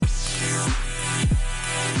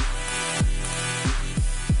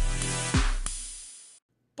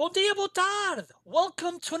tarde.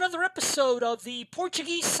 Welcome to another episode of the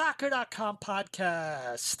PortugueseSoccer.com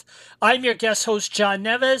podcast. I'm your guest host, John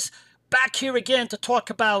Neves, back here again to talk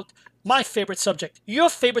about my favorite subject, your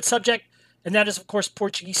favorite subject, and that is, of course,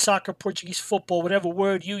 Portuguese soccer, Portuguese football, whatever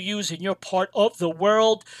word you use in your part of the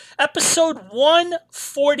world. Episode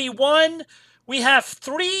 141. We have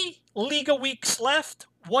 3 Liga weeks left,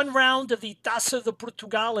 one round of the Taça de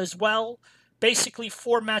Portugal as well. Basically,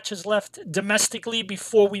 4 matches left domestically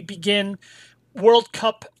before we begin World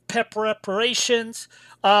Cup preparations.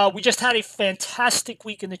 We just had a fantastic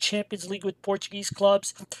week in the Champions League with Portuguese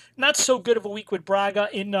clubs. Not so good of a week with Braga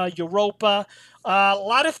in Europa. A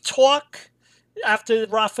lot of talk after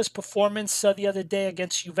Rafa's performance the other day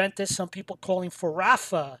against Juventus. Some people calling for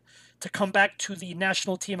Rafa to come back to the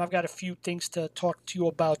national team. I've got a few things to talk to you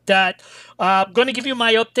about that. I'm going to give you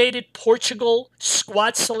my updated Portugal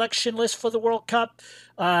squad selection list for the World Cup.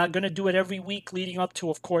 Going to do it every week leading up to,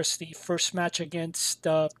 of course, the first match against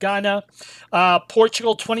Ghana.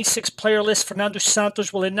 Portugal 26 player list. Fernando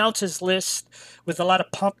Santos will announce his list with a lot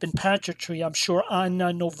of pomp and pageantry, I'm sure, on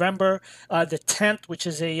November the 10th, which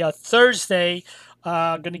is a Thursday.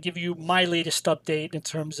 Going to give you my latest update in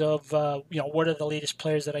terms of what are the latest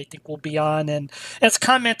players that I think will be on, and it's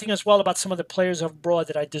commenting as well about some of the players abroad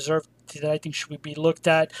that I think should be looked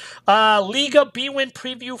at. Liga B-Win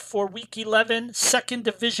preview for Week 11, second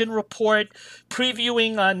division report,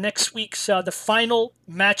 previewing next week's the final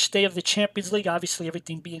match day of the Champions League. Obviously,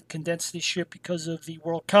 everything being condensed this year because of the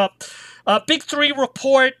World Cup. Big 3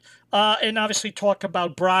 report. And obviously talk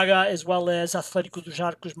about Braga as well as Atlético dos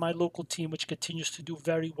Arcos, my local team, which continues to do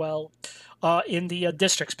very well in the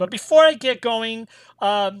districts. But before I get going,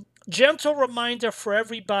 gentle reminder for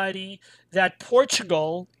everybody that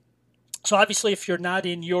Portugal, so obviously if you're not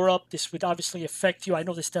in Europe, this would obviously affect you. I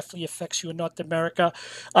know this definitely affects you in North America.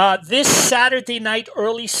 This Saturday night,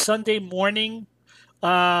 early Sunday morning,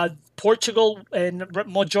 Portugal and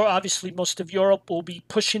obviously most of Europe will be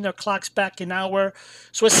pushing their clocks back an hour.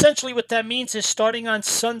 So essentially what that means is starting on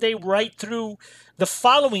Sunday right through the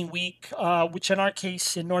following week, which in our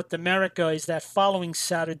case in North America is that following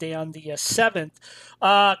Saturday on the 7th,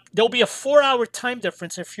 there'll be a 4-hour time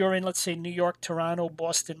difference if you're in, let's say, New York, Toronto,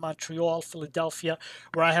 Boston, Montreal, Philadelphia,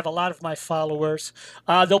 where I have a lot of my followers.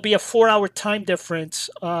 There'll be a 4-hour time difference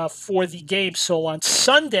for the game. So on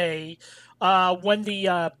Sunday, when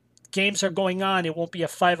the games are going on, it won't be a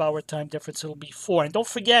 5-hour time difference, it'll be 4. And don't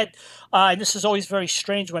forget, and this is always very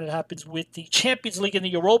strange when it happens with the Champions League and the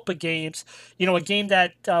Europa games, a game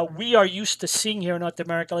that we are used to seeing here in North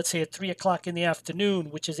America, let's say at 3 o'clock in the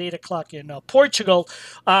afternoon, which is 8 o'clock in Portugal.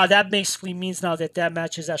 That basically means now that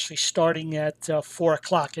match is actually starting at 4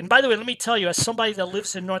 o'clock. And by the way, let me tell you, as somebody that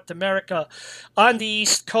lives in North America on the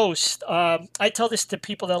East Coast, I tell this to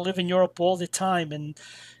people that live in Europe all the time, and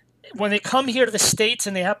when they come here to the States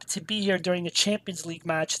and they happen to be here during a Champions League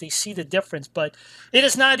match, they see the difference. But it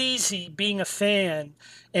is not easy being a fan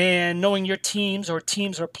and knowing your teams are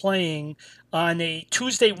playing on a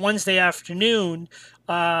Tuesday, Wednesday afternoon,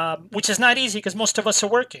 which is not easy because most of us are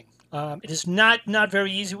working. It is not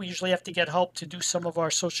very easy. We usually have to get help to do some of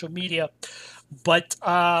our social media, but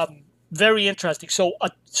very interesting. So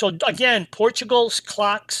again, Portugal's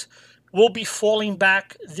clocks will be falling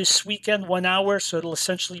back this weekend 1 hour, so it'll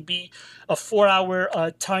essentially be a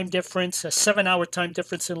 4-hour time difference, a 7-hour time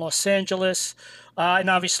difference in Los Angeles, and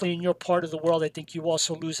obviously in your part of the world, I think you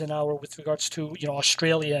also lose an hour with regards to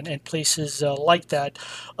Australia and places like that.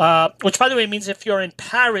 Which, by the way, means if you're in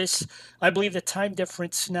Paris, I believe the time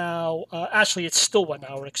difference now, actually it's still 1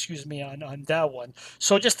 hour, excuse me, on that one.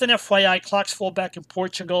 So just an FYI, clocks fall back in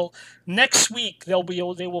Portugal. Next week they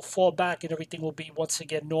will fall back and everything will be once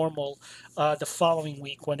again normal the following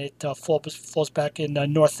week when it falls back in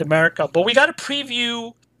North America. But we got to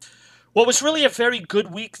preview what was really a very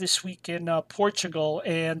good week this week in Portugal,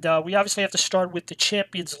 and we obviously have to start with the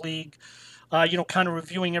Champions League, kind of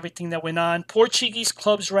reviewing everything that went on. Portuguese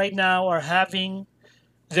clubs right now are having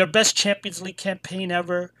their best Champions League campaign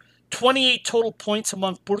ever. 28 total points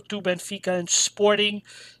among Porto, Benfica, and Sporting.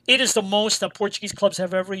 It is the most that Portuguese clubs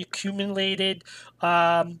have ever accumulated.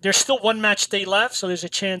 There's still one match day left, so there's a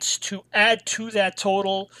chance to add to that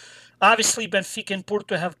total. Obviously, Benfica and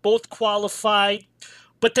Porto have both qualified,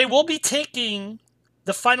 but they will be taking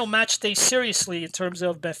the final match day seriously in terms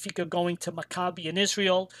of Benfica going to Maccabi in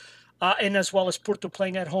Israel, and as well as Porto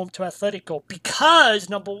playing at home to Atletico. Because,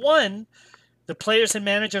 number one, the players and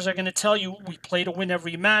managers are going to tell you, we play to win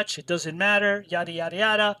every match. It doesn't matter, yada, yada,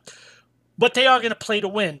 yada. But they are going to play to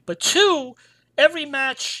win. But two, every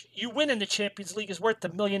match you win in the Champions League is worth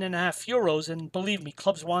 €1.5 million. And believe me,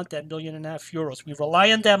 clubs want that €1.5 million. We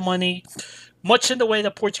rely on that money, much in the way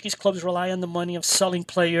that Portuguese clubs rely on the money of selling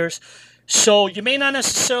players. So you may not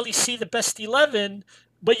necessarily see the best 11,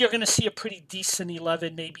 but you're going to see a pretty decent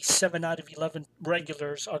 11. Maybe 7 out of 11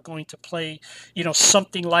 regulars are going to play,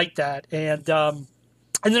 something like that. And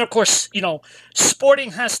then, of course,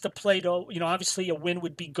 Sporting has to play, though. Obviously a win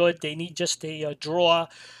would be good. They need just a draw.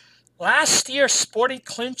 Last year, Sporting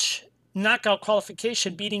clinched knockout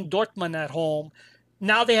qualification, beating Dortmund at home.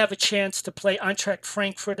 Now they have a chance to play Eintracht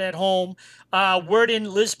Frankfurt at home. Word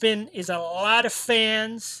in Lisbon is a lot of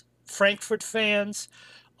fans, Frankfurt fans,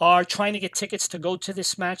 are trying to get tickets to go to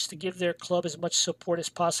this match to give their club as much support as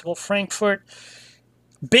possible. Frankfurt,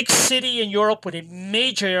 big city in Europe with a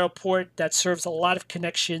major airport that serves a lot of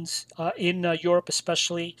connections in Europe,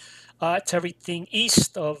 especially to everything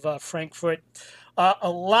east of Frankfurt. A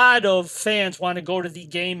lot of fans want to go to the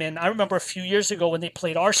game, and I remember a few years ago when they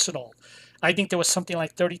played Arsenal, I think there was something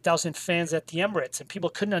like 30,000 fans at the Emirates, and people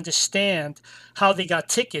couldn't understand how they got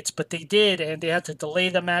tickets, but they did, and they had to delay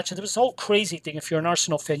the match, and there was a whole crazy thing. If you're an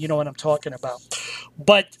Arsenal fan, you know what I'm talking about.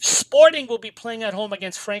 But Sporting will be playing at home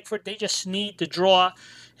against Frankfurt. They just need the draw,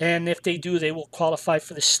 and if they do, they will qualify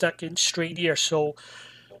for the second straight year. So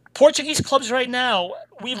Portuguese clubs right now,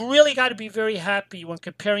 we've really got to be very happy when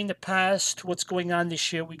comparing the past to what's going on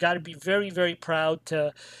this year. We got to be very, very proud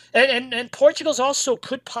to, and Portugal's also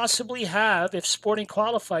could possibly have, if Sporting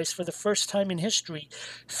qualifies for the first time in history,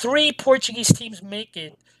 3 Portuguese teams make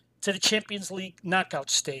it to the Champions League knockout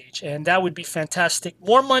stage, and that would be fantastic.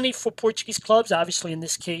 More money for Portuguese clubs, obviously in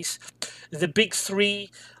this case, the big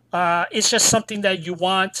 3 is just something that you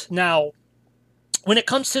want. Now, when it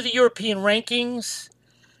comes to the European rankings,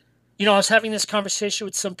 I was having this conversation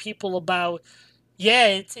with some people about,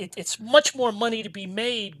 it's much more money to be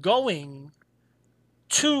made going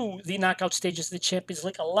to the knockout stages of the Champions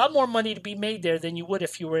League. A lot more money to be made there than you would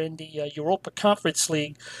if you were in the Europa Conference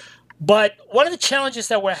League. But one of the challenges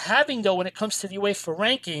that we're having, though, when it comes to the UEFA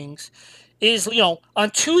rankings is, on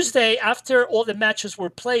Tuesday, after all the matches were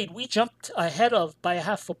played, we jumped ahead by a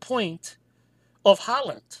half a point of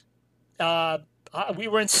Holland. We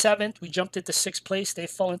were in 7th. We jumped into 6th place. They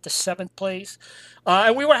fell into 7th place.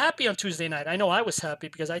 And we were happy on Tuesday night. I know I was happy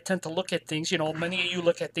because I tend to look at things, many of you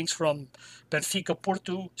look at things from Benfica,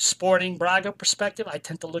 Porto, Sporting, Braga perspective. I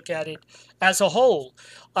tend to look at it as a whole.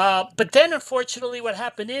 But then, unfortunately, what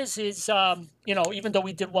happened is even though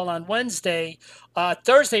we did well on Wednesday,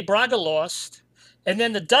 Thursday, Braga lost. And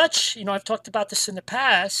then the Dutch, I've talked about this in the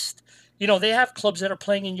past, they have clubs that are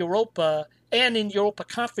playing in Europa and in Europa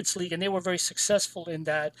Conference League, and they were very successful in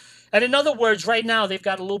that. And in other words, right now, they've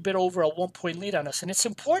got a little bit over a 1-point lead on us. And it's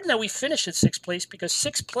important that we finish in 6th place because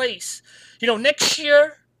 6th place, next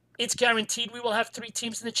year, it's guaranteed we will have 3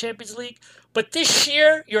 teams in the Champions League. But this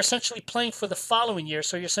year, you're essentially playing for the following year.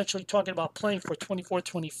 So you're essentially talking about playing for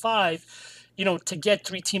 24-25, to get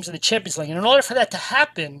 3 teams in the Champions League. And in order for that to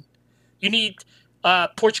happen, you need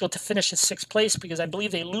Portugal to finish in 6th place because I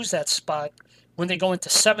believe they lose that spot when they go into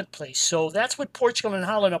 7th place. So that's what Portugal and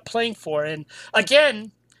Holland are playing for. And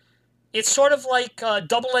again, it's sort of like a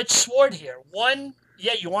double-edged sword here. One,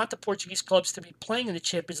 you want the Portuguese clubs to be playing in the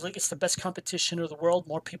Champions League. It's the best competition in the world.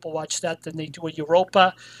 More people watch that than they do at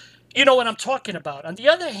Europa. You know what I'm talking about. On the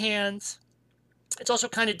other hand, it's also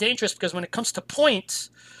kind of dangerous because when it comes to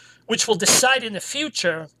points, which will decide in the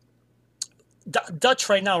future, Dutch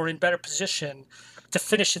right now are in better position to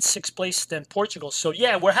finish in 6th place than Portugal. So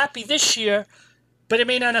we're happy this year, but it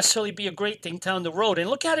may not necessarily be a great thing down the road. And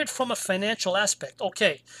look at it from a financial aspect.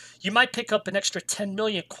 Okay, you might pick up an extra 10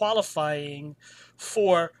 million qualifying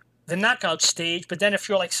for the knockout stage, but then if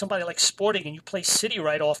you're like somebody like Sporting and you play City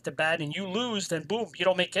right off the bat and you lose, then boom, you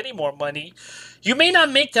don't make any more money. You may not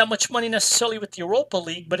make that much money necessarily with the Europa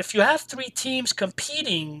League, but if you have 3 teams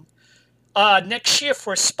competing next year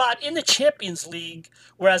for a spot in the Champions League,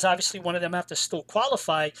 whereas obviously one of them have to still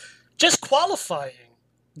qualify, just qualifying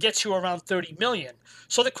gets you around 30 million.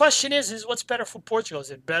 So the question is what's better for Portugal?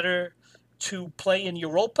 Is it better to play in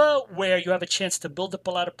Europa where you have a chance to build up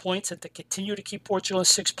a lot of points and to continue to keep Portugal in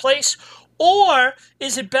 6th place? Or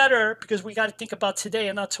is it better, because we got to think about today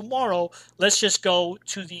and not tomorrow, let's just go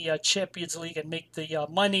to the Champions League and make the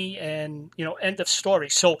money and, end of story.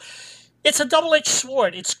 So it's a double-edged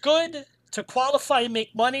sword. It's good to qualify and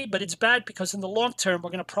make money, but it's bad because in the long term, we're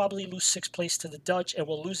going to probably lose 6th place to the Dutch and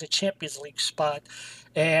we'll lose a Champions League spot.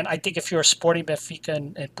 And I think if you're a Sporting, Benfica,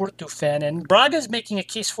 and Porto fan, and Braga is making a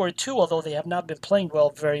case for it too, although they have not been playing well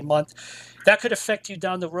very much, that could affect you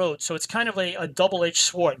down the road. So it's kind of a double-edged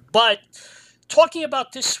sword. But talking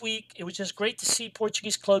about this week, it was just great to see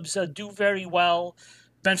Portuguese clubs do very well.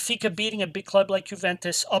 Benfica beating a big club like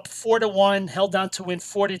Juventus, up 4-1, held on to win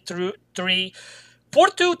 4-3.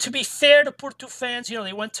 Porto, to be fair to Porto fans,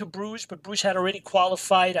 they went to Bruges, but Bruges had already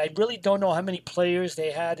qualified. I really don't know how many players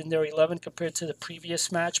they had in their 11 compared to the previous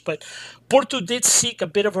match, but Porto did seek a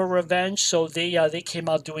bit of a revenge, so they came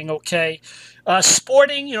out doing okay.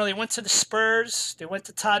 Sporting, they went to the Spurs, they went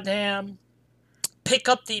to Tottenham, pick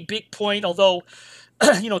up the big point, although,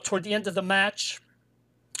 toward the end of the match,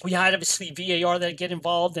 we had obviously VAR that get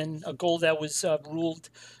involved, and a goal that was ruled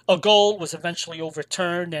a goal was eventually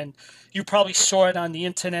overturned. And you probably saw it on the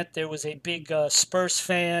internet. There was a big Spurs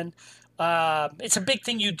fan. It's a big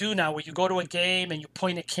thing you do now, where you go to a game and you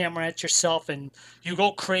point a camera at yourself and you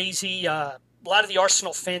go crazy. A lot of the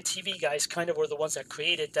Arsenal fan TV guys kind of were the ones that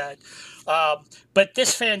created that. But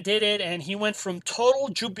this fan did it, and he went from total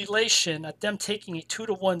jubilation at them taking a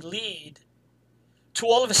 2-1 lead to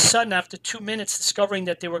all of a sudden, after 2 minutes, discovering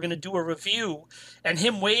that they were going to do a review, and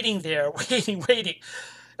him waiting there, waiting,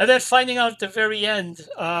 and then finding out at the very end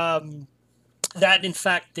that, in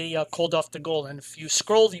fact, they called off the goal. And if you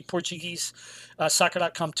scroll the Portuguese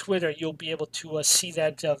Soccer.com Twitter, you'll be able to see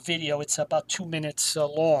that video. It's about 2 minutes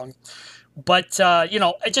long. But,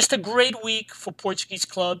 just a great week for Portuguese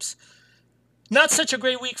clubs. Not such a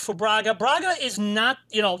great week for Braga. Braga is not,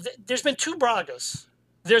 there's been two Bragas.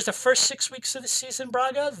 There's the first 6 weeks of the season,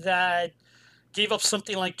 Braga, that gave up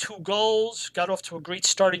something like 2 goals, got off to a great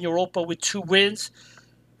start in Europa with 2 wins.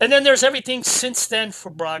 And then there's everything since then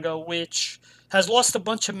for Braga, which has lost a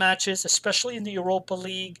bunch of matches, especially in the Europa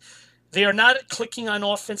League. They are not clicking on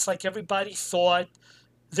offense like everybody thought.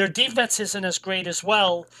 Their defense isn't as great as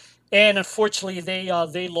well. And unfortunately,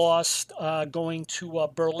 they lost going to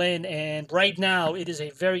Berlin. And right now, it is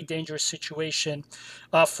a very dangerous situation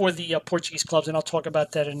for the Portuguese clubs. And I'll talk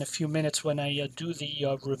about that in a few minutes when I do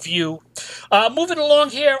the review. Moving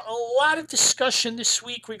along here, a lot of discussion this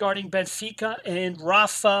week regarding Benfica and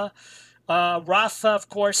Rafa. Rafa, of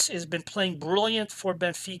course, has been playing brilliant for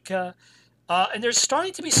Benfica. And there's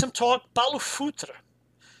starting to be some talk, Paulo Futre.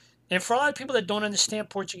 And for a lot of people that don't understand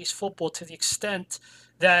Portuguese football to the extent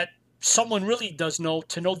that someone really does know,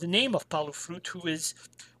 to know the name of Paulo Futre, who is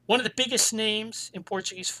one of the biggest names in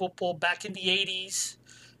Portuguese football back in the 80s,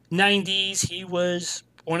 90s. He was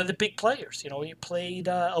one of the big players. He played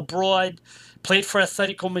abroad, played for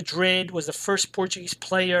Atletico Madrid, was the first Portuguese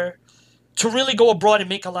player to really go abroad and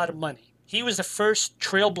make a lot of money. He was the first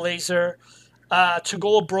trailblazer to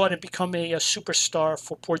go abroad and become a superstar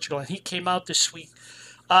for Portugal. And he came out this week.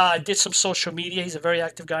 Did some social media. He's a very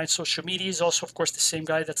active guy on social media. He's also, of course, the same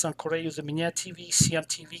guy that's on Correios da Manhã TV,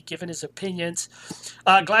 CMTV, giving his opinions.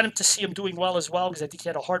 Glad to see him doing well as well, because I think he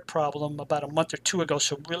had a heart problem about a month or 2 ago.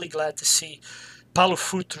 So really glad to see Paulo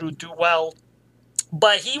Futre do well.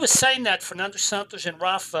 But he was saying that Fernando Santos and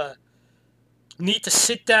Rafa need to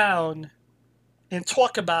sit down and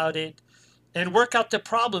talk about it and work out their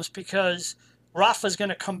problems, because Rafa's going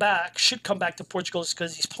to should come back to Portugal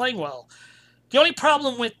because he's playing well. The only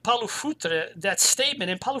problem with Paulo Futre, that statement,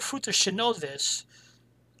 and Paulo Futre should know this,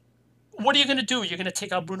 what are you going to do? You're going to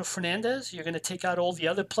take out Bruno Fernandes? You're going to take out all the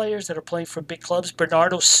other players that are playing for big clubs?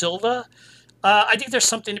 Bernardo Silva? I think there's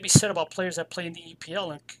something to be said about players that play in the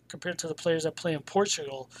EPL and compared to the players that play in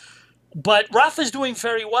Portugal. But Rafa's doing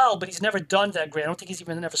very well, but he's never done that great. I don't think he's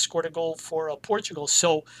even ever scored a goal for Portugal.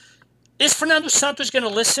 So is Fernando Santos going to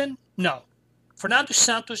listen? No. Fernando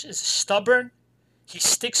Santos is stubborn. He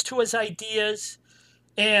sticks to his ideas.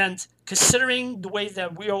 And considering the way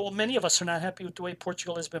that many of us are not happy with the way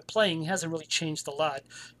Portugal has been playing, he hasn't really changed a lot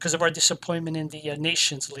because of our disappointment in the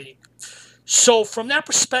Nations League. So from that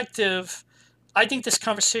perspective, I think this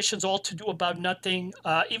conversation is all to do about nothing.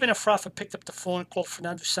 Even if Rafa picked up the phone and called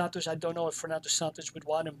Fernando Santos, I don't know if Fernando Santos would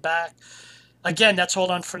want him back. Again, that's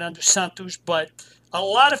all on Fernando Santos, but a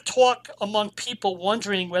lot of talk among people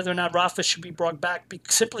wondering whether or not Rafa should be brought back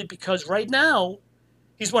simply because right now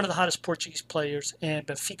he's one of the hottest Portuguese players, and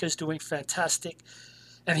Benfica is doing fantastic.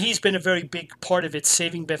 And he's been a very big part of it,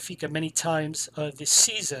 saving Benfica many times this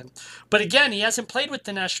season. But again, he hasn't played with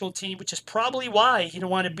the national team, which is probably why he didn't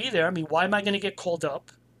want to be there. I mean, why am I going to get called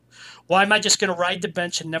up? Why am I just going to ride the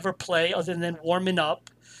bench and never play other than warming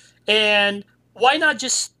up? And why not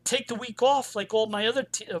just take the week off like all my other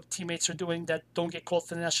teammates are doing that don't get called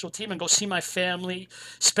to the national team, and go see my family,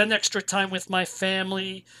 spend extra time with my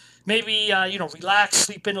family, maybe, relax,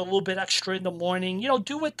 sleep in a little bit extra in the morning,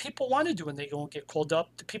 do what people want to do when they go and get called up,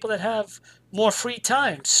 the people that have more free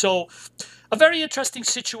time. So a very interesting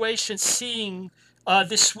situation seeing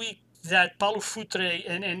this week that Paulo Futre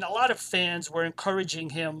and a lot of fans were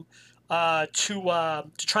encouraging him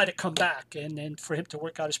to try to come back and for him to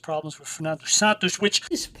work out his problems with Fernando Santos, which at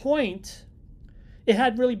this point, it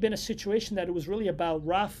had really been a situation that it was really about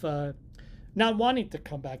Rafa not wanting to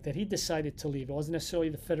come back, that he decided to leave. It wasn't necessarily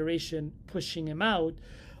the federation pushing him out.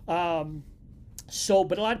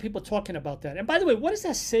 But a lot of people talking about that. And by the way, what does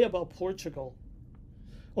that say about Portugal?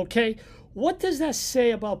 Okay, what does that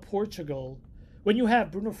say about Portugal when you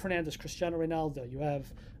have Bruno Fernandes, Cristiano Ronaldo, you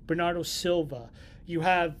have Bernardo Silva, you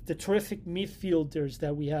have the terrific midfielders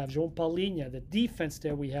that we have, João Paulinho, the defense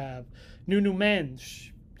that we have, Nuno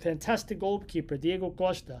Mendes, fantastic goalkeeper, Diego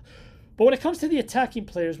Costa. But when it comes to the attacking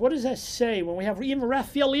players, what does that say when we have even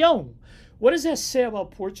Rafael Leão? What does that say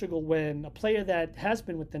about Portugal when a player that has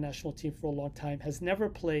been with the national team for a long time, has never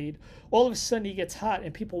played, all of a sudden he gets hot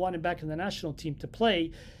and people want him back in the national team to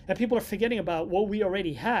play, and people are forgetting about what we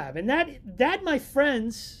already have? And that, my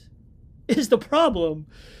friends, is the problem,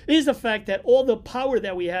 is the fact that all the power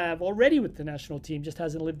that we have already with the national team just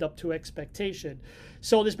hasn't lived up to expectation.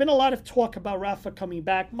 So there's been a lot of talk about Rafa coming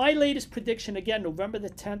back. My latest prediction, again, November the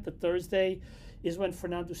 10th, a Thursday, is when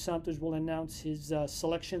Fernando Santos will announce his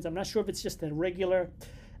selections. I'm not sure if it's just a regular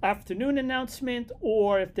afternoon announcement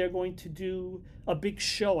or if they're going to do a big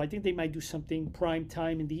show. I think they might do something prime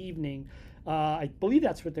time in the evening. I believe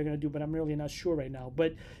that's what they're going to do, but I'm really not sure right now.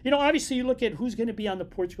 But, obviously you look at who's going to be on the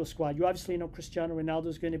Portugal squad. You obviously know Cristiano Ronaldo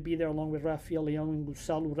is going to be there along with Rafael Leão and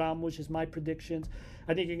Gonçalo Ramos is my predictions.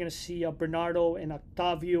 I think you're going to see Bernardo and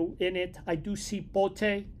Octavio in it. I do see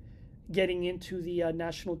Pote getting into the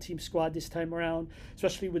national team squad this time around,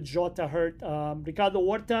 especially with Jota hurt. Ricardo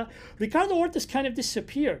Horta's kind of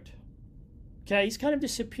disappeared. Okay, he's kind of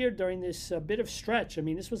disappeared during this bit of stretch. I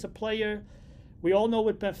mean, this was a player we all know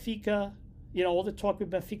with Benfica, all the talk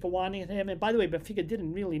with Benfica wanting him. And by the way, Benfica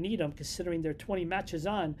didn't really need him considering they're 20 matches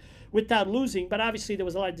on without losing. But obviously there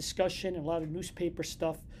was a lot of discussion and a lot of newspaper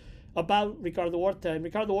stuff about Ricardo Horta. And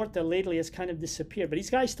Ricardo Horta lately has kind of disappeared. But these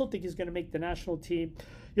guys still think he's going to make the national team.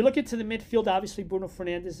 You look into the midfield, obviously Bruno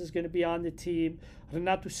Fernandes is going to be on the team.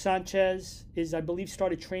 Renato Sanchez is, I believe,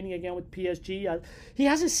 started training again with PSG. He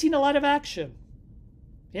hasn't seen a lot of action.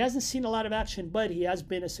 But he has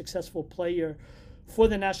been a successful player for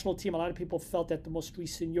the national team. A lot of people felt that the most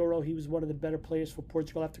recent Euro, he was one of the better players for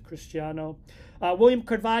Portugal after Cristiano. William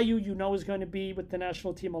Carvalho, is going to be with the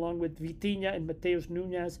national team along with Vitinha and Mateus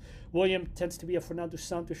Nunes. William tends to be a Fernando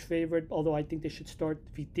Santos favorite, although I think they should start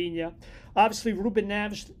Vitinha. Obviously, Ruben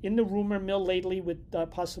Neves in the rumor mill lately with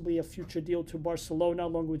possibly a future deal to Barcelona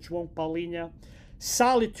along with João Paulinho.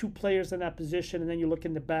 Solid two players in that position. And then you look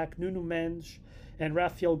in the back, Nuno Mendes and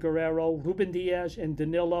Rafael Guerreiro, Ruben Dias and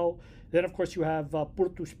Danilo. Then, of course, you have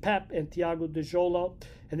Porto's Pep and Thiago de Jolo.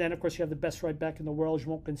 And then, of course, you have the best right back in the world,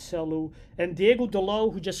 João Cancelo. And Diego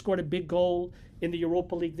Dalot, who just scored a big goal in the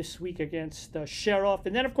Europa League this week against Sheriff.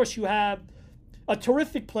 And then, of course, you have a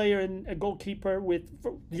terrific player and a goalkeeper with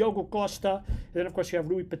Diogo Costa. And then, of course, you have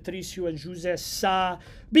Rui Patricio and José Sá.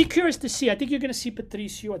 Be curious to see. I think you're going to see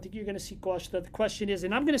Patricio. I think you're going to see Costa. The question is,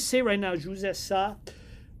 and I'm going to say right now, José Sá,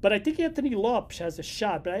 but I think Anthony Lopes has a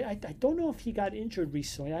shot. But I don't know if he got injured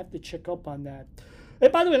recently. I have to check up on that.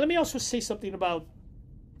 And by the way, let me also say something about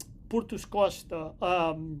Porto's Costa.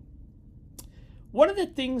 One of the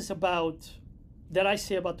things that I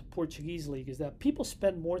say about the Portuguese league is that people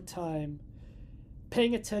spend more time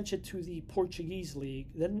paying attention to the Portuguese league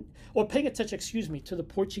paying attention, to the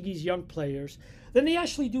Portuguese young players than they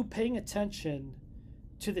actually do paying attention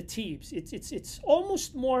to the teams. It's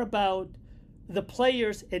almost more about the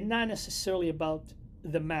players and not necessarily about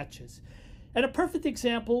the matches. And a perfect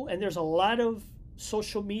example, and there's a lot of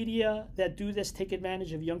social media that do this, take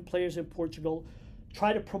advantage of young players in Portugal,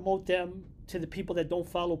 try to promote them to the people that don't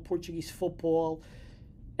follow Portuguese football.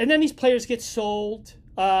 And then these players get sold.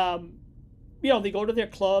 They go to their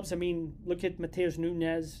clubs. I mean, look at Mateus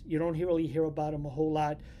Nunes. You don't really hear about him a whole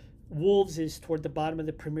lot. Wolves is toward the bottom of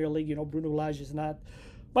the Premier League. Bruno Lage is not.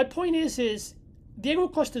 My point is Diego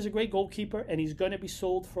Costa is a great goalkeeper, and he's going to be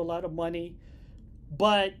sold for a lot of money.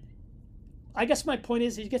 But I guess my point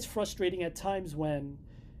is it gets frustrating at times when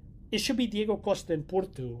it should be Diego Costa in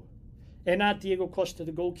Porto and not Diego Costa,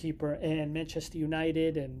 the goalkeeper, and Manchester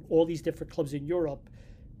United and all these different clubs in Europe,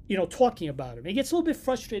 talking about him. It gets a little bit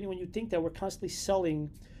frustrating when you think that we're constantly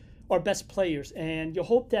selling our best players, and you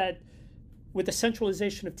hope that with the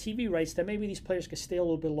centralization of TV rights, that maybe these players could stay a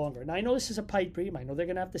little bit longer. Now, I know this is a pipe dream. I know they're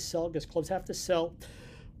going to have to sell because clubs have to sell.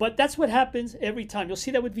 But that's what happens every time. You'll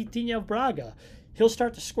see that with Vitinha of Braga. He'll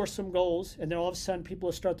start to score some goals, and then all of a sudden people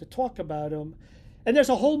will start to talk about him. And there's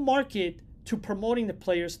a whole market to promoting the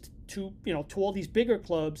players to all these bigger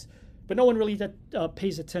clubs. but no one really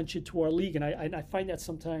pays attention to our league, and I find that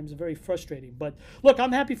sometimes very frustrating. But look,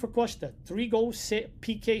 I'm happy for Costa. 3 goals,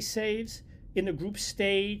 PK saves in the group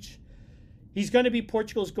stage. He's going to be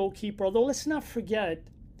Portugal's goalkeeper, although let's not forget,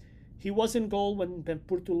 he was in goal when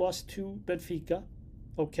Porto lost to Benfica,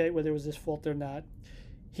 okay, whether it was his fault or not.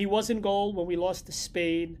 He was in goal when we lost to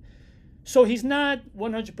Spain. So he's not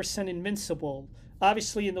 100% invincible.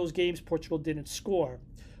 Obviously, in those games, Portugal didn't score.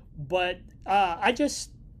 But I just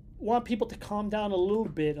want people to calm down a little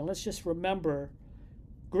bit, and let's just remember,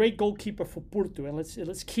 great goalkeeper for Porto, and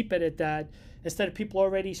let's keep it at that, instead of people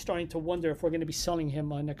already starting to wonder if we're going to be selling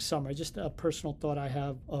him next summer. Just a personal thought I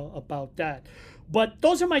have about that. But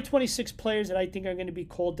those are my 26 players that I think are going to be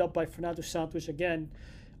called up by Fernando Santos again.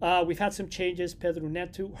 We've had some changes. Pedro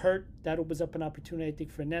Neto hurt. That opens up an opportunity, I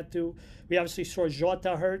think, for Neto. We obviously saw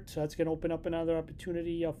Jota hurt, so that's going to open up another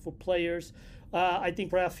opportunity for players. I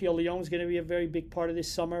think Rafael Leão is going to be a very big part of this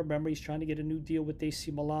summer. Remember, he's trying to get a new deal with AC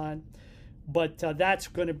Milan. But that's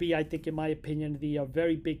going to be, I think, in my opinion, the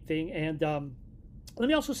very big thing. And let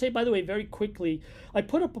me also say, by the way, very quickly, I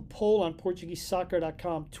put up a poll on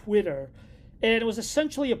PortugueseSoccer.com Twitter, and it was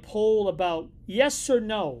essentially a poll about yes or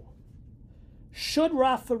no. Should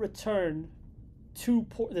Rafa return to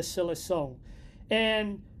the Seleção?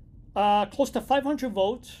 And close to 500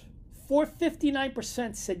 votes,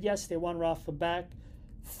 459% said yes, they want Rafa back.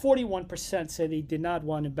 41% said they did not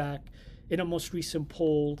want him back in a most recent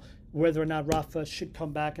poll, whether or not Rafa should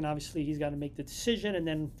come back. And obviously, he's got to make the decision. And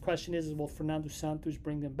then the question is, will Fernando Santos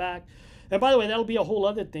bring them back? And by the way, that'll be a whole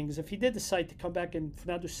other thing, because if he did decide to come back and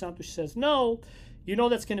Fernando Santos says no, you know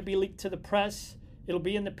that's going to be leaked to the press. It'll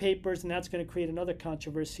be in the papers, and that's going to create another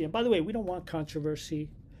controversy. And by the way, we don't want controversy.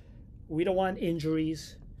 We don't want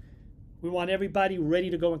injuries. We want everybody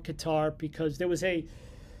ready to go in Qatar, because there was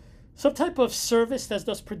some type of service that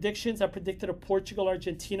does predictions that predicted a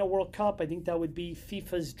Portugal-Argentina World Cup. I think that would be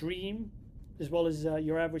FIFA's dream, as well as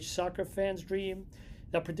your average soccer fan's dream.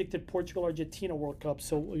 That predicted Portugal-Argentina World Cup.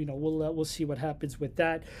 So, we'll see what happens with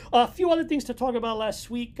that. A few other things to talk about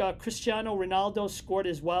last week. Cristiano Ronaldo scored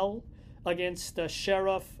as well against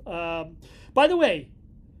Sheriff. By the way,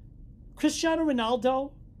 Cristiano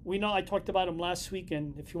Ronaldo, we know I talked about him last week,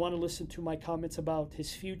 and if you want to listen to my comments about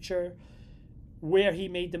his future, where he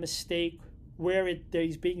made the mistake, where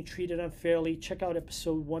he's being treated unfairly, check out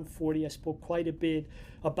episode 140. I spoke quite a bit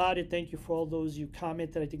about it. Thank you for all those you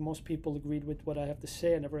commented. I think most people agreed with what I have to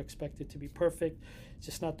say. I never expect it to be perfect. It's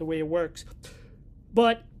just not the way it works.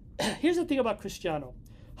 But here's the thing about Cristiano.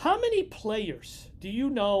 How many players do you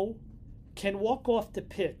know can walk off the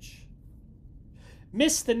pitch,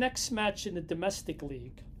 miss the next match in the domestic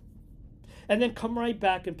league, and then come right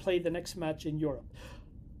back and play the next match in Europe?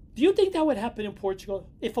 Do you think that would happen in Portugal?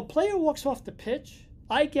 If a player walks off the pitch,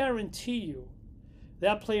 I guarantee you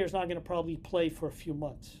that player is not going to probably play for a few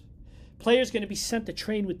months. Player's going to be sent to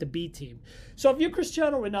train with the B team. So if you're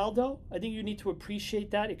Cristiano Ronaldo, I think you need to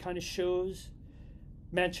appreciate that. It kind of shows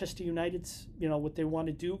Manchester United's, what they want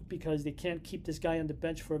to do, because they can't keep this guy on the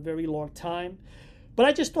bench for a very long time. But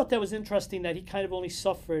I just thought that was interesting that he kind of only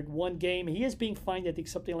suffered one game. He is being fined, I think,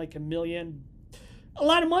 something like $1 million. A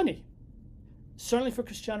lot of money. Certainly for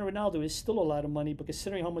Cristiano Ronaldo, it's still a lot of money, but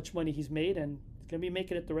considering how much money he's made and going to be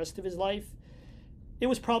making it the rest of his life, it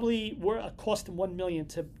was probably cost him $1 million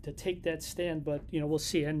to take that stand, but we'll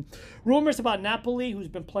see. And rumors about Napoli, who's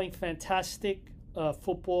been playing fantastic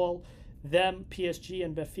football. Them, PSG,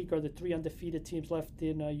 and Benfica are the 3 undefeated teams left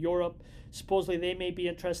in Europe. Supposedly they may be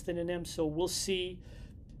interested in him, so we'll see.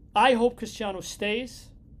 I hope Cristiano stays.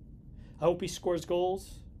 I hope he scores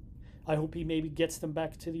goals. I hope he maybe gets them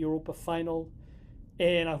back to the Europa final.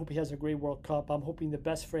 And I hope he has a great World Cup. I'm hoping the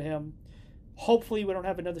best for him. Hopefully we don't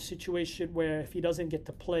have another situation where if he doesn't get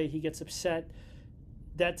to play, he gets upset.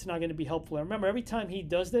 That's not going to be helpful. And remember, every time he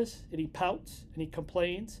does this and he pouts and he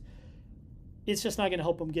complains, it's just not going to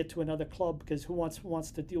help him get to another club, because who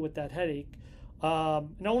wants to deal with that headache?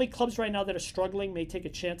 And only clubs right now that are struggling may take a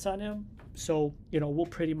chance on him. So, we'll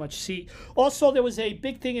pretty much see. Also, there was a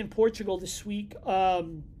big thing in Portugal this week.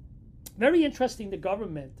 Very interesting, the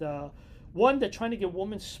government. One, they're trying to get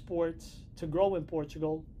women's sports to grow in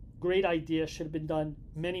Portugal. Great idea. Should have been done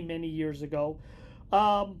many, many years ago.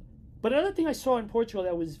 But another thing I saw in Portugal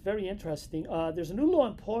that was very interesting, there's a new law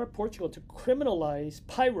in Portugal to criminalize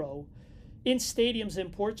pyro in stadiums in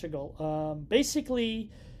Portugal. Basically,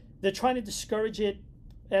 they're trying to discourage it,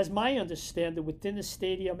 as my understanding, within the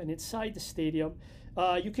stadium and inside the stadium.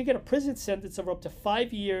 You can get a prison sentence of up to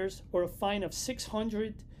 5 years, or a fine of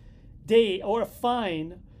 600 or a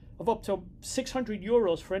fine of up to 600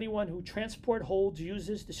 euros for anyone who transport, holds,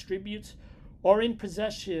 uses, distributes, or in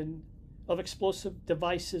possession of explosive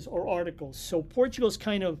devices or articles. So Portugal's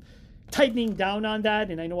kind of tightening down on that,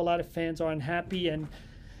 and I know a lot of fans are unhappy. And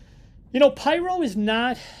pyro is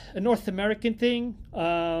not a North American thing.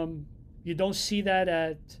 You don't see that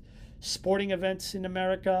at sporting events in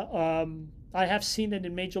America. I have seen it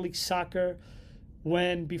in Major League Soccer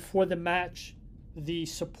when before the match the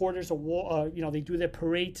supporters they do their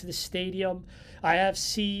parade to the stadium. I have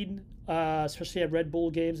seen, especially at Red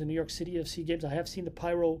Bull games and New York City FC games, I have seen the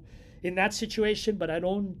pyro in that situation, but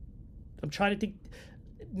I'm trying to think.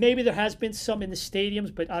 Maybe there has been some in the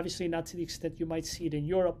stadiums, but obviously not to the extent you might see it in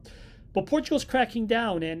Europe. But Portugal's cracking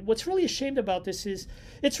down, and what's really ashamed about this is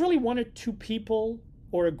it's really one or two people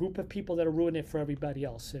or a group of people that are ruining it for everybody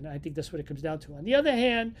else, and I think that's what it comes down to. On the other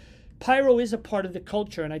hand, pyro is a part of the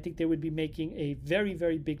culture, and I think they would be making a very,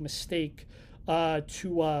 very big mistake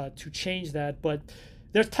to change that. But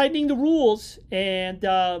they're tightening the rules, and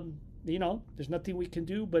there's nothing we can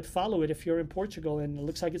do but follow it if you're in Portugal, and it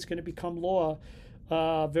looks like it's going to become law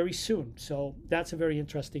very soon. So that's a very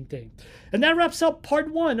interesting thing. And that wraps up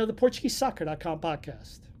part 1 of the PortugueseSoccer.com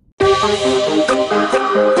podcast.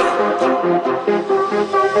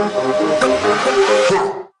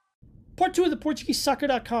 Part 2 of the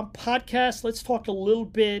PortugueseSoccer.com podcast. Let's talk a little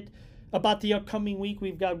bit about the upcoming week.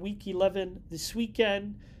 We've got week 11 this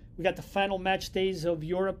weekend. We got the final match days of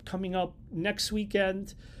Europe coming up next week,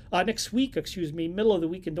 middle of the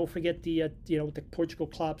week. And don't forget the Portugal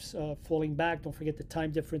clubs falling back. Don't forget the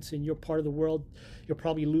time difference in your part of the world. You're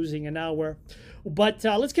probably losing an hour. But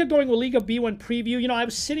let's get going with Liga B1 preview. I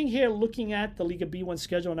was sitting here looking at the Liga B1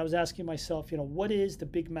 schedule, and I was asking myself, what is the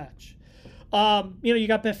big match? You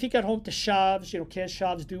got Benfica at home to Chaves. Can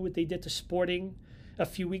Chaves do what they did to Sporting a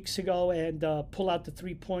few weeks ago and pull out the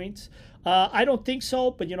 3 points? I don't think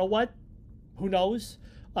so, but you know what? Who knows?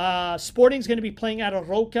 Sporting's going to be playing at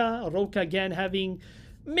Aroca. Aroca, again, having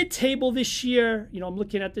mid-table this year. I'm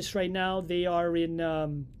looking at this right now. They are in,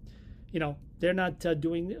 they're not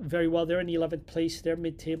doing very well. They're in the 11th place. They're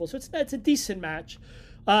mid-table. So it's a decent match.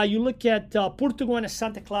 You look at Porto going to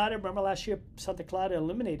Santa Clara. Remember last year, Santa Clara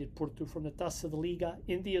eliminated Porto from the Taça da Liga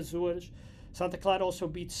in the Azores. Santa Clara also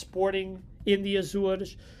beat Sporting in the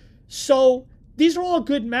Azores. So these are all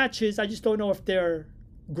good matches. I just don't know if they're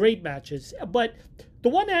great matches. But the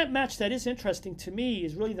one match that is interesting to me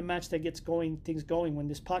is really the match that gets things going when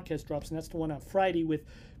this podcast drops, and that's the one on Friday with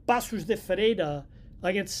Paços de Ferreira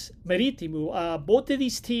against Marítimo. Both of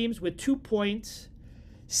these teams with 2 points.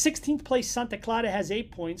 16th place Santa Clara has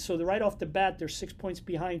 8 points, so right off the bat they're 6 points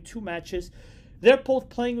behind 2 matches. They're both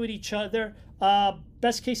playing with each other.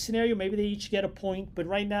 Best case scenario, maybe they each get a point, but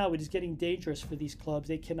right now it is getting dangerous for these clubs.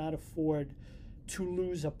 They cannot afford to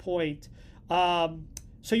lose a point.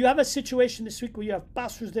 So you have a situation this week where you have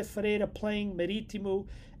Paços de Ferreira playing Marítimo,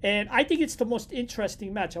 and I think it's the most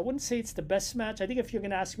interesting match. I wouldn't say it's the best match. I think if you're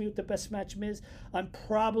going to ask me what the best match is, I'm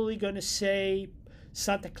probably going to say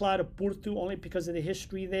Santa Clara Porto, only because of the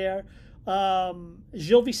history there.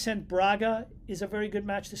 Gil Vicente Braga is a very good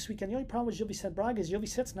match this weekend. The only problem with Gil Vicente Braga is Gil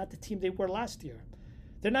Vicente's not the team they were last year.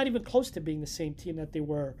 They're not even close to being the same team that they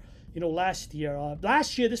were, last year.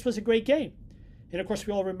 Last year, this was a great game. And, of course,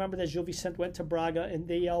 we all remember that Gil Vicente went to Braga and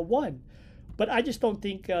they won. But I just don't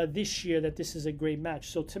think this year that this is a great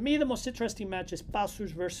match. So, to me, the most interesting match is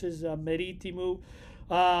Paços versus Marítimo.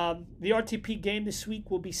 The RTP game this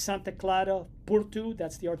week will be Santa Clara Porto.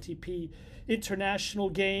 That's the RTP international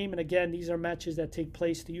game. And again, these are matches that take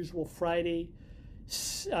place the usual Friday,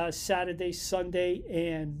 Saturday, Sunday,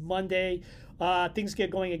 and Monday. Things get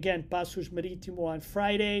going again. Paços Marítimo on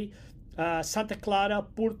Friday. Santa Clara,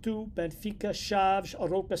 Porto, Benfica, Chaves,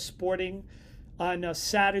 Aroca Sporting on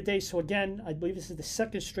Saturday. So again, I believe this is the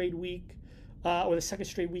second straight week. Or the second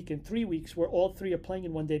straight week in 3 weeks where all three are playing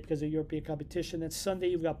in one day because of European competition. Then Sunday,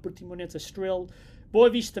 you've got Portimonense, Estoril,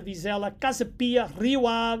 Boa Vista, Vizela, Casa Pia, Rio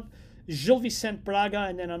Ave, Gil Vicente Braga,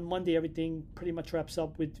 and then on Monday, everything pretty much wraps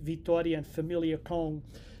up with Vitória and Familia Cong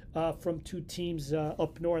from 2 teams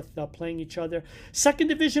up north playing each other. Second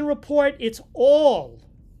division report, it's all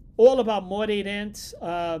about Moreirense.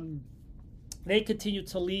 They continue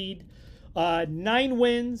to lead. 9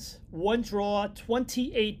 wins, 1 draw,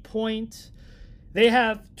 28 points. They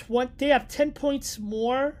have 10 points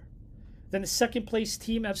more than the second place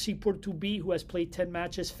team, FC Porto B, who has played 10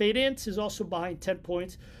 matches. Feirense is also behind 10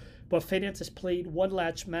 points, but Feirense has played 1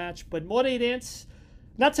 last match. But Moreirense,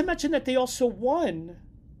 not to mention that they also won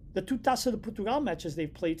the 2 Taça de Portugal matches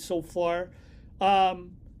they've played so far.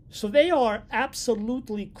 So they are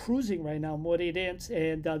absolutely cruising right now, Moreirense.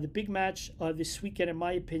 And the big match this weekend, in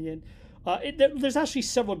my opinion, there's actually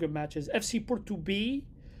several good matches. FC Porto B,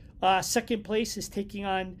 second place, is taking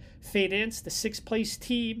on Feirense, the 6th place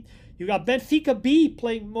team. You got Benfica B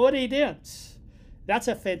playing Moreirense. That's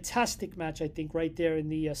a fantastic match, I think, right there in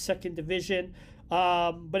the second division.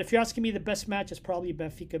 But if you're asking me the best match, it's probably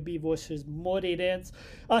Benfica B versus Moreirense.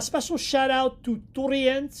 Special shout out to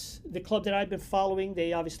Torreense, the club that I've been following.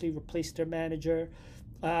 They obviously replaced their manager.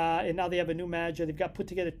 And now they have a new manager. They've got put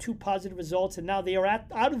together 2 positive results, and now they are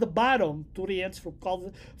out of the bottom. Torreense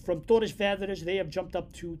from Torres Vedras, they have jumped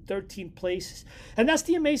up to 13th place. And that's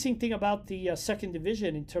the amazing thing about the second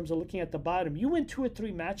division in terms of looking at the bottom. You win 2 or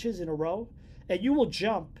 3 matches in a row, and you will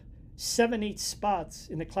jump 7-8 spots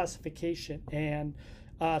in the classification. And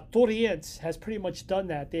Torreense has pretty much done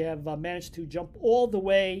that. They have managed to jump all the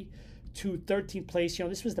way to 13th place.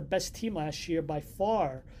 This was the best team last year by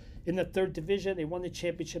far in the third division. They won the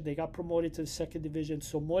championship. They got promoted to the second division.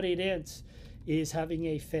 So Moreirense is having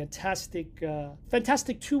a fantastic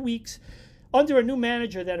 2 weeks under a new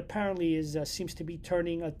manager that apparently seems to be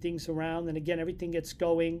turning things around. And again, everything gets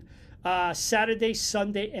going. Saturday,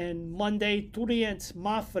 Sunday, and Monday. Torreense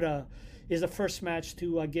Mafra is the first match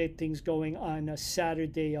to get things going on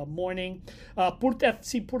Saturday morning. Porto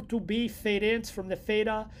FC Porto B, Feirense from the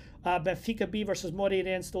Feira. Benfica B versus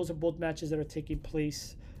Moreirense. Those are both matches that are taking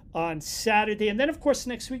place on Saturday. And then, of course,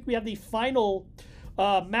 next week we have the final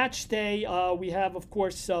match day. We have, of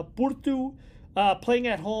course, Porto playing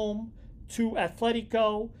at home to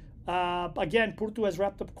Atletico. Again, Porto has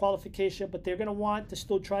wrapped up qualification, but they're going to want to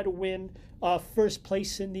still try to win first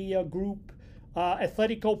place in the group.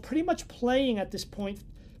 Atletico pretty much playing at this point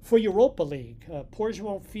for Europa League. Poor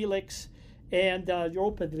João Felix and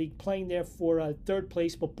Europa League playing there for third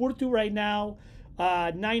place. But Porto right now,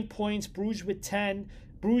 9 points, Bruges with 10.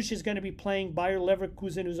 Bruges is going to be playing Bayer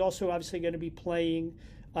Leverkusen, who's also obviously going to be playing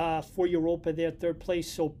for Europa, their third place.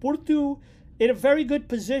 So Porto in a very good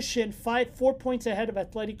position, 4 points ahead of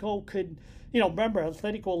Atletico. Remember,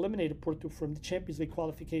 Atletico eliminated Porto from the Champions League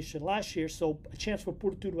qualification last year, so a chance for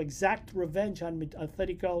Porto to exact revenge on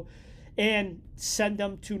Atletico and send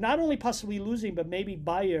them to not only possibly losing, but maybe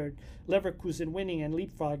Bayer Leverkusen winning and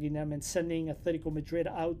leapfrogging them and sending Atletico Madrid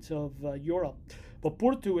out of Europe. But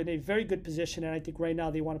Porto in a very good position, and I think right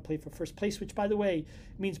now they want to play for first place, which, by the way,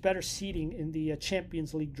 means better seeding in the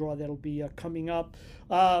Champions League draw that'll be coming up.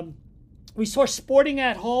 We saw Sporting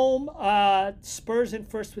at home. Spurs in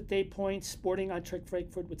first with 8 points. Sporting Eintracht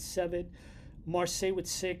Frankfurt with 7. Marseille with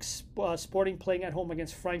 6. Sporting playing at home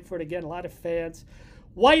against Frankfurt. Again, a lot of fans.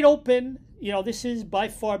 Wide open. This has by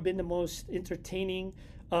far been the most entertaining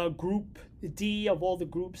Group D of all the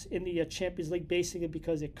groups in the Champions League, basically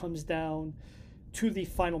because it comes down to the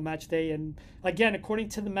final match day. And again, according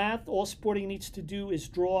to the math, all Sporting needs to do is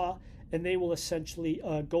draw, and they will essentially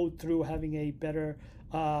go through having a better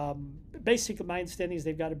basically my understanding is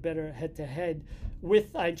they've got a better head-to-head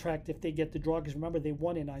with Eintracht if they get the draw, because remember they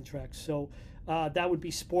won in Eintracht. So that would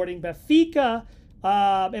be Sporting. Benfica,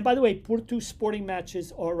 and by the way, Porto Sporting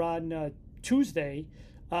matches are on Tuesday.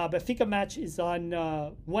 Benfica match is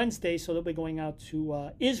on Wednesday, so they'll be going out to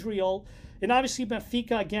Israel. And obviously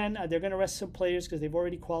Benfica, again, they're going to rest some players because they've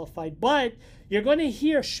already qualified. But you're going to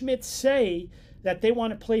hear Schmidt say that they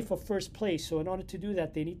want to play for first place. So in order to do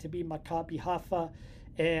that, they need to be Maccabi Haifa.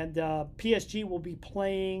 And PSG will be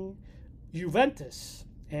playing Juventus.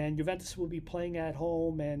 And Juventus will be playing at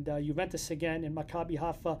home. And Juventus again and Maccabi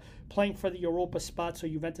Haifa playing for the Europa spot. So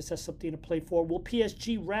Juventus has something to play for. Will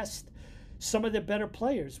PSG rest some of the better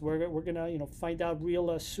players? We're going to find out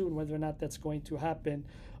real soon whether or not that's going to happen.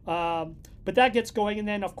 But that gets going. And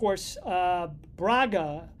then, of course,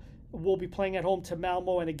 Braga will be playing at home to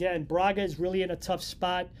Malmo. And again, Braga is really in a tough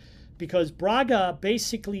spot because Braga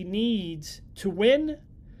basically needs to win.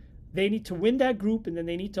 They need to win that group, and then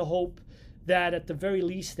they need to hope that at the very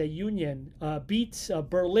least that Union beats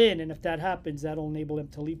Berlin. And if that happens, that'll enable them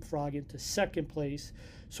to leapfrog into second place.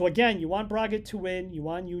 So again, you want Braga to win, you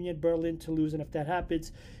want Union Berlin to lose, and if that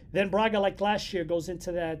happens, then Braga, like last year, goes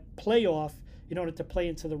into that playoff in order to play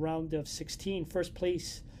into the round of 16. First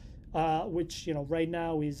place, which right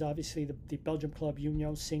now is obviously the Belgium club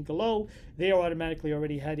Union Saint-Galo. They are automatically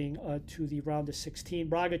already heading to the round of 16.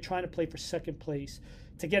 Braga trying to play for second place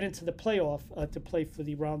to get into the playoff to play for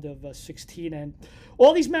the round of 16. And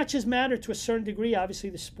all these matches matter to a certain degree.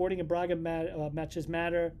 Obviously, the Sporting and Braga matches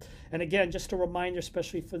matter. And again, just a reminder,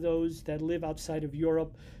 especially for those that live outside of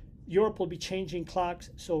Europe, Europe will be changing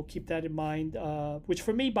clocks, so keep that in mind. Which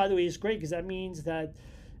for me, by the way, is great because that means that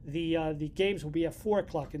the games will be at 4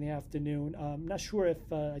 o'clock in the afternoon. I'm not sure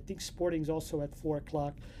if I think Sporting's also at 4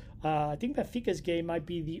 o'clock. I think Benfica's game might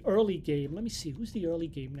be the early game. Let me see, who's the early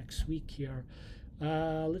game next week here?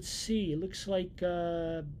 Let's see. It looks like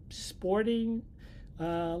Sporting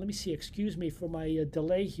Let me see. Excuse me for my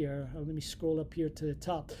delay here. Let me scroll up here to the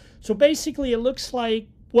top. So basically, it looks like,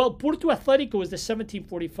 well, Porto Atletico is the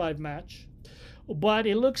 17:45 match, but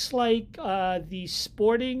it looks like the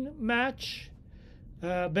Sporting match.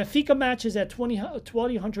 Benfica match is at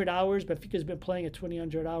 2000 hours. Benfica's been playing at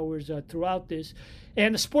 2000 hours throughout this.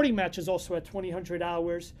 And the Sporting match is also at 2000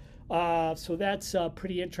 hours. So that's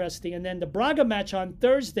pretty interesting. And then the Braga match on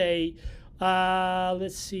Thursday,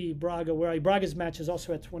 let's see, Braga, where Braga's match is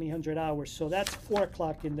also at 2000 hours. So that's 4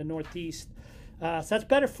 o'clock in the Northeast. So that's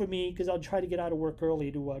better for me because I'll try to get out of work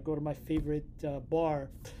early to go to my favorite bar,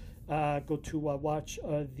 go to watch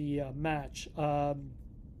the match.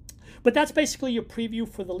 But that's basically your preview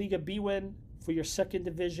for the Liga BWIN, for your second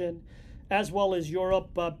division, as well as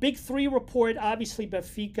Europe. Big three report, obviously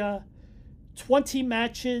Benfica, 20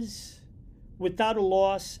 matches without a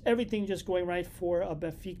loss. Everything just going right for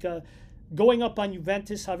Benfica. Going up on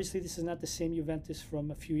Juventus. Obviously, this is not the same Juventus from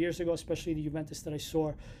a few years ago, especially the Juventus that I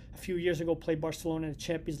saw a few years ago play Barcelona in the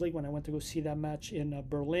Champions League when I went to go see that match in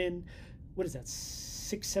Berlin. What is that,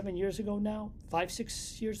 6-7 years ago now?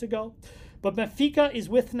 5-6 years ago? But Benfica is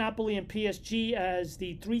with Napoli and PSG as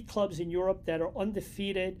the three clubs in Europe that are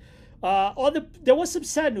undefeated. There was some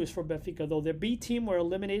sad news for Benfica, though. Their B team were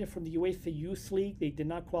eliminated from the UEFA Youth League. They did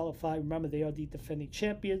not qualify. Remember, they are the defending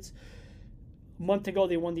champions. A month ago,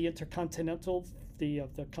 they won the Intercontinental, the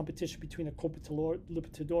competition between the Copa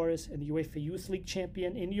Libertadores and the UEFA Youth League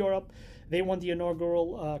champion in Europe. They won the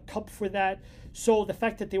inaugural cup for that. So the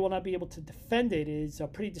fact that they will not be able to defend it is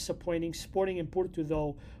pretty disappointing. Sporting and Porto,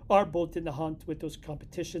 though, are both in the hunt with those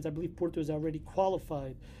competitions. I believe Porto is already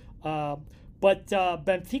qualified. But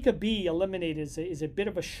Benfica B eliminated is a bit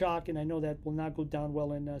of a shock, and I know that will not go down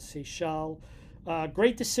well in Seixal.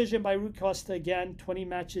 Great decision by Rui Costa again, 20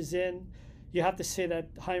 matches in. You have to say that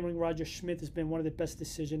hiring Roger Schmidt has been one of the best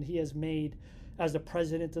decisions he has made as the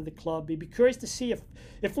president of the club. He'd be curious to see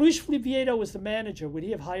if Luis Felipe Vieira was the manager, would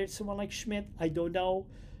he have hired someone like Schmidt? I don't know.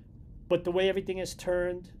 But the way everything has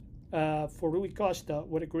turned for Rui Costa,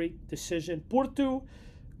 what a great decision. Porto,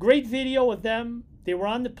 great video of them. They were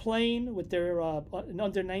on the plane with their an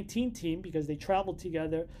under-19 team because they traveled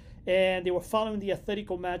together. And they were following the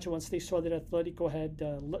Atletico match. Once they saw that Atletico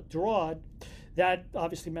had drawn, that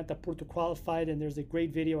obviously meant that Porto qualified, and there's a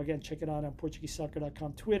great video, again, check it out on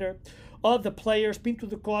PortugueseSoccer.com Twitter, of the players, Pinto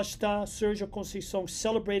da Costa, Sergio Conceição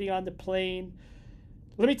celebrating on the plane.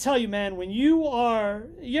 Let me tell you, man, when you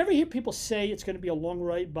ever hear people say it's going to be a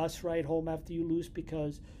long bus ride home after you lose?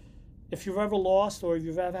 Because if you've ever lost or if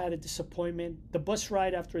you've ever had a disappointment, the bus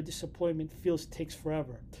ride after a disappointment takes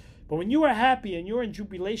forever. But when you are happy and you're in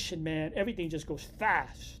jubilation, man, everything just goes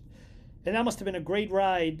fast. And that must have been a great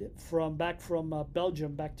ride back from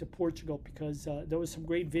Belgium back to Portugal, because there was some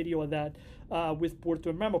great video of that with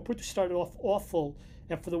Porto. Remember, Porto started off awful,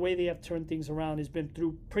 and for the way they have turned things around, has been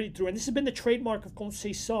pretty through. And this has been the trademark of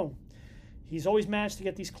Conceição. He's always managed to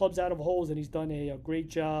get these clubs out of holes, and he's done a great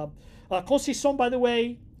job. Conceição, by the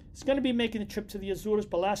way, is going to be making the trip to the Azores,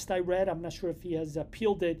 but last I read, I'm not sure if he has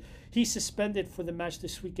appealed it, he's suspended for the match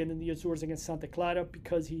this weekend in the Azores against Santa Clara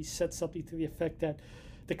because he said something to the effect that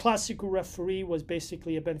the Clásico referee was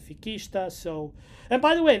basically a Benfiquista. So, and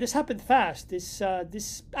by the way, this happened fast. This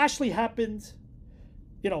actually happened,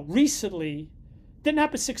 recently. Didn't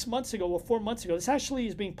happen 6 months ago or 4 months ago. This actually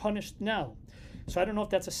is being punished now. So I don't know if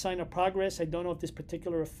that's a sign of progress. I don't know if this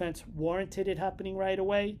particular offense warranted it happening right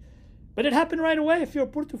away. But it happened right away if you're a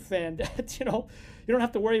Porto fan. That, you don't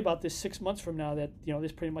have to worry about this 6 months from now that,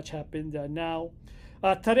 this pretty much happened now.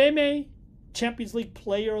 Taremi, Champions League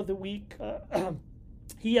Player of the Week.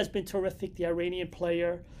 He has been terrific, the Iranian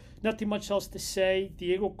player. Nothing much else to say.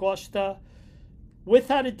 Diego Costa,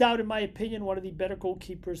 without a doubt, in my opinion, one of the better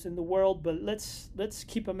goalkeepers in the world. But let's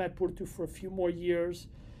keep him at Porto for a few more years.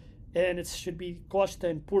 And it should be Costa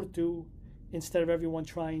and Porto instead of everyone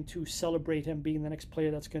trying to celebrate him being the next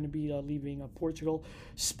player that's going to be leaving Portugal.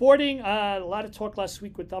 Sporting, a lot of talk last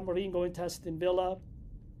week with Amorim going to Aston Villa.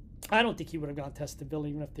 I don't think he would have gone to Aston Villa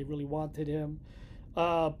even if they really wanted him.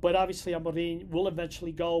 But obviously Amorim will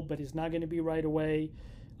eventually go, but he's not going to be right away.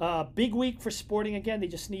 Big week for Sporting again. They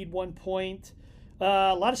just need 1 point.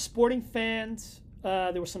 A lot of Sporting fans.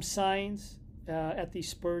 There were some signs at the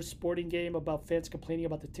Spurs Sporting game about fans complaining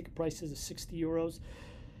about the ticket prices of €60.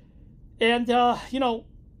 And,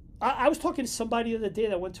 I was talking to somebody the other day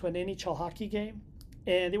that went to an NHL hockey game,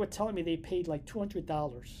 and they were telling me they paid like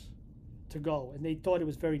 $200 to go, and they thought it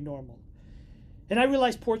was very normal. And I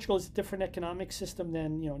realize Portugal is a different economic system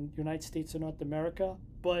than, United States or North America.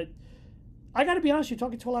 But I got to be honest, you're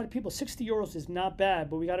talking to a lot of people. €60 is not bad,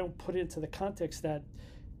 but we got to put it into the context that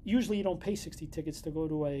usually you don't pay 60 tickets to go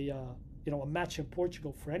to a match in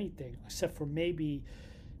Portugal for anything, except for maybe,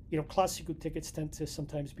 Clásico tickets tend to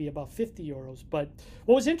sometimes be about 50 euros. But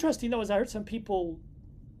what was interesting, though, is I heard some people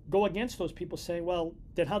go against those people saying, well,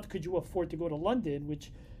 then how could you afford to go to London,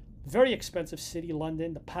 which very expensive city,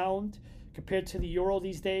 London. The pound compared to the euro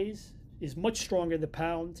these days is much stronger, the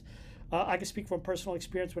pound. I can speak from personal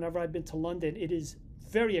experience. Whenever I've been to London, it is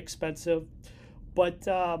very expensive. But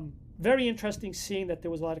very interesting seeing that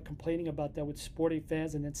there was a lot of complaining about that with sporting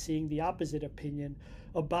fans, and then seeing the opposite opinion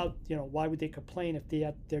about, why would they complain if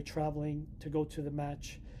they're traveling to go to the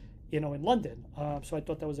match, in London. So I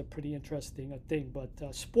thought that was a pretty interesting thing.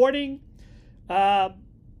 But Sporting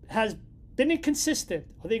has been inconsistent.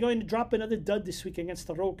 Are they going to drop another dud this week against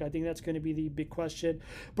the Roca? I think that's going to be the big question.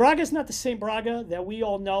 Braga's not the same Braga that we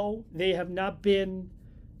all know. They have not been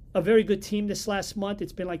a very good team this last month.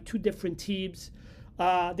 It's been like two different teams.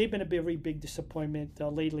 They've been a very big disappointment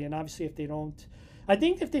lately, and obviously if they don't, I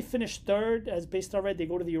think if they finish third, as based on red, they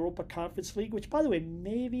go to the Europa Conference League, which, by the way,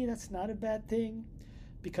 maybe that's not a bad thing,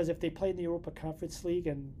 because if they play in the Europa Conference League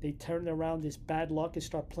and they turn around this bad luck and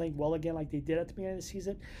start playing well again like they did at the beginning of the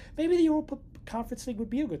season, maybe the Europa Conference League would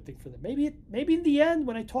be a good thing for them. Maybe in the end,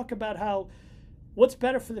 when I talk about how what's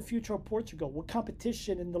better for the future of Portugal, what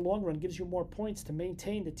competition in the long run gives you more points to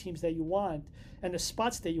maintain the teams that you want and the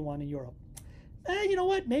spots that you want in Europe. You know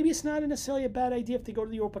what? Maybe it's not necessarily a bad idea if they go to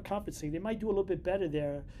the Europa Conference League. They might do a little bit better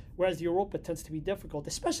there, whereas the Europa tends to be difficult,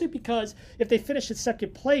 especially because if they finish in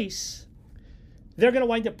second place, they're going to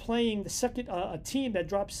wind up playing the second a team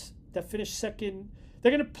that finished second.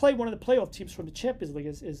 They're going to play one of the playoff teams from the Champions League,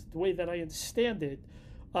 is the way that I understand it.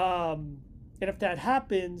 And if that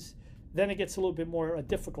happens, then it gets a little bit more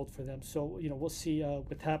difficult for them. So, we'll see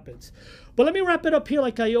what happens. But let me wrap it up here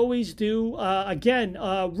like I always do. Again,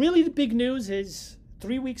 really the big news is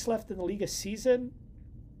 3 weeks left in the Liga season.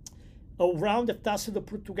 A round of Taça de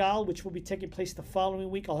Portugal, which will be taking place the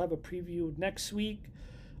following week. I'll have a preview next week.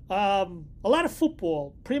 A lot of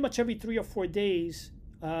football, pretty much every 3 or 4 days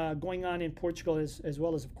going on in Portugal, as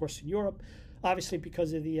well as, of course, in Europe. Obviously,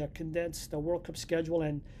 because of the condensed World Cup schedule.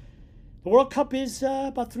 And the World Cup is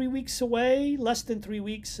about 3 weeks away, less than 3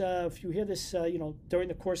 weeks if you hear this, during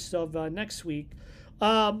the course of next week.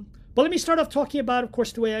 But let me start off talking about, of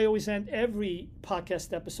course, the way I always end every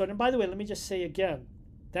podcast episode. And by the way, let me just say again,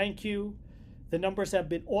 thank you. The numbers have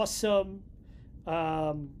been awesome.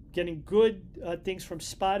 Getting good things from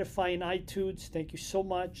Spotify and iTunes. Thank you so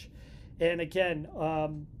much. And again,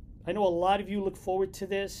 I know a lot of you look forward to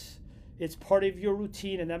this. It's part of your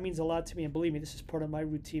routine, and that means a lot to me. And believe me, this is part of my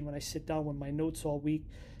routine when I sit down with my notes all week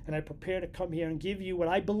and I prepare to come here and give you what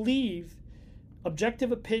I believe,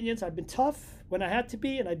 objective opinions. I've been tough when I had to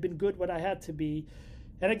be, and I've been good when I had to be.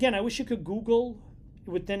 And again, I wish you could Google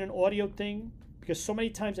within an audio thing, because so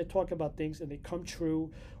many times I talk about things and they come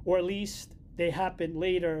true, or at least they happen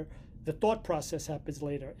later. The thought process happens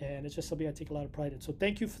later, and it's just something I take a lot of pride in. So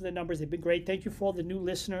thank you for the numbers. They've been great. Thank you for all the new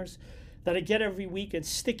listeners that I get every week and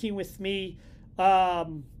sticking with me.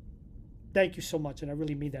 Thank you so much, and I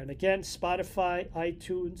really mean that. And again, Spotify,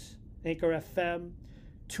 iTunes, Anchor FM,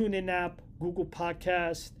 TuneIn app, Google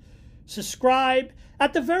Podcast. Subscribe.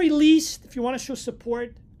 At the very least, if you want to show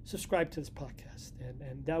support, subscribe to this podcast.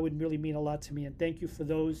 And that would really mean a lot to me. And thank you for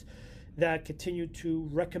those that continue to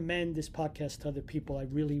recommend this podcast to other people. I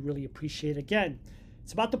really, really appreciate it. Again,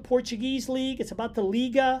 it's about the Portuguese League. It's about the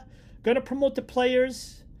Liga. Going to promote the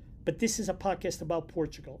players. But this is a podcast about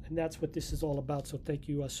Portugal, and that's what this is all about, so thank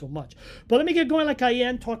you so much. But let me get going like I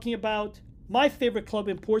am, talking about my favorite club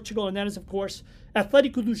in Portugal, and that is, of course,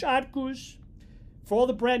 Atlético dos Arcos. For all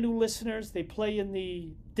the brand new listeners, they play in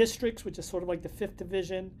the districts, which is sort of like the 5th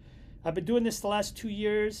division. I've been doing this the last 2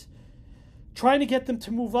 years, trying to get them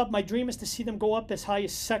to move up. My dream is to see them go up as high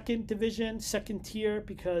as 2nd division, 2nd tier,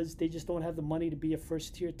 because they just don't have the money to be a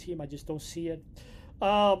 1st-tier team. I just don't see it.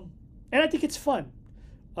 And I think it's fun.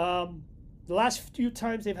 The last few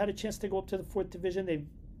times they've had a chance to go up to the 4th division, they've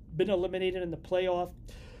been eliminated in the playoff.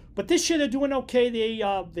 But this year they're doing okay.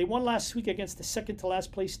 They won last week against the 2nd to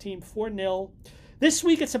last place team, 4-0. This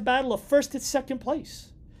week it's a battle of 1st and 2nd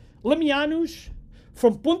place. Limianos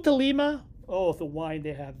from Punta Lima. Oh, the wine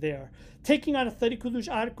they have there. Taking on Atlético dos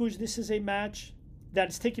Arcos. This is a match that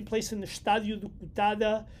is taking place in the Estádio do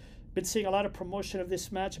Cotada. Been seeing a lot of promotion of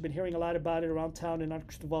this match. I've been hearing a lot about it around town in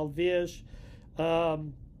Arcos de Valdevez.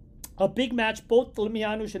 A big match. Both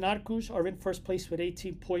Limianos and Arcos are in 1st place with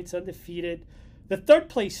 18 points, undefeated. The 3rd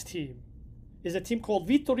place team is a team called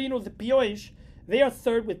Vitorino de Piões. They are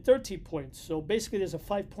 3rd with 13 points. So basically there's a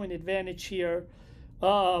 5-point advantage here.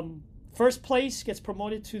 1st place gets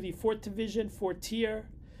promoted to the 4th division, 4th tier.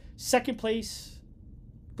 2nd place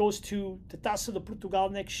goes to the Taça de Portugal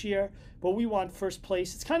next year, but we want first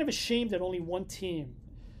place. It's kind of a shame that only one team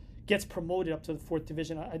gets promoted up to the fourth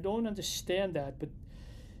division. I don't understand that, but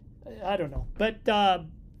I don't know. But,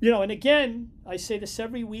 and again, I say this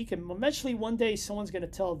every week, and eventually one day someone's going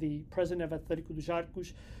to tell the president of Atlético dos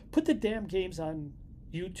Arcos, put the damn games on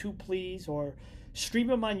YouTube, please, or stream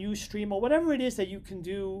them on Ustream, or whatever it is that you can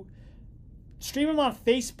do. Stream them on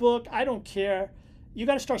Facebook. I don't care. You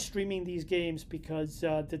got to start streaming these games because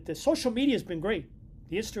the social media has been great.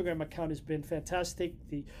 The Instagram account has been fantastic.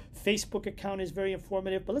 The Facebook account is very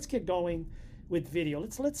informative. But let's get going with video.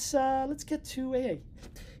 Let's get to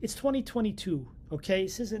it's 2022. Okay,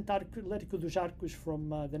 this isn't Atlético dos Arcos from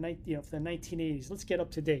the 1980s. Let's get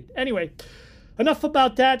up to date. Anyway, enough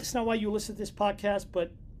about that. It's not why you listen to this podcast,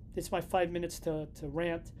 but it's my 5 minutes to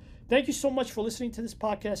rant. Thank you so much for listening to this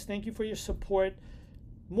podcast. Thank you for your support.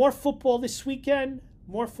 More football this weekend.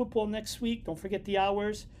 More football next week. Don't forget the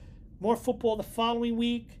hours. More football the following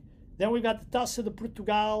week. Then we got the Taça de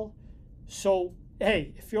Portugal. So,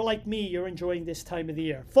 hey, if you're like me, you're enjoying this time of the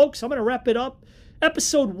year. Folks, I'm going to wrap it up.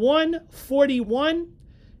 Episode 141.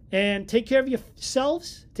 And take care of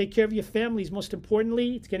yourselves. Take care of your families, most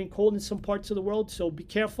importantly. It's getting cold in some parts of the world, so be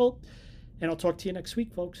careful. And I'll talk to you next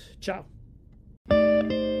week, folks. Ciao.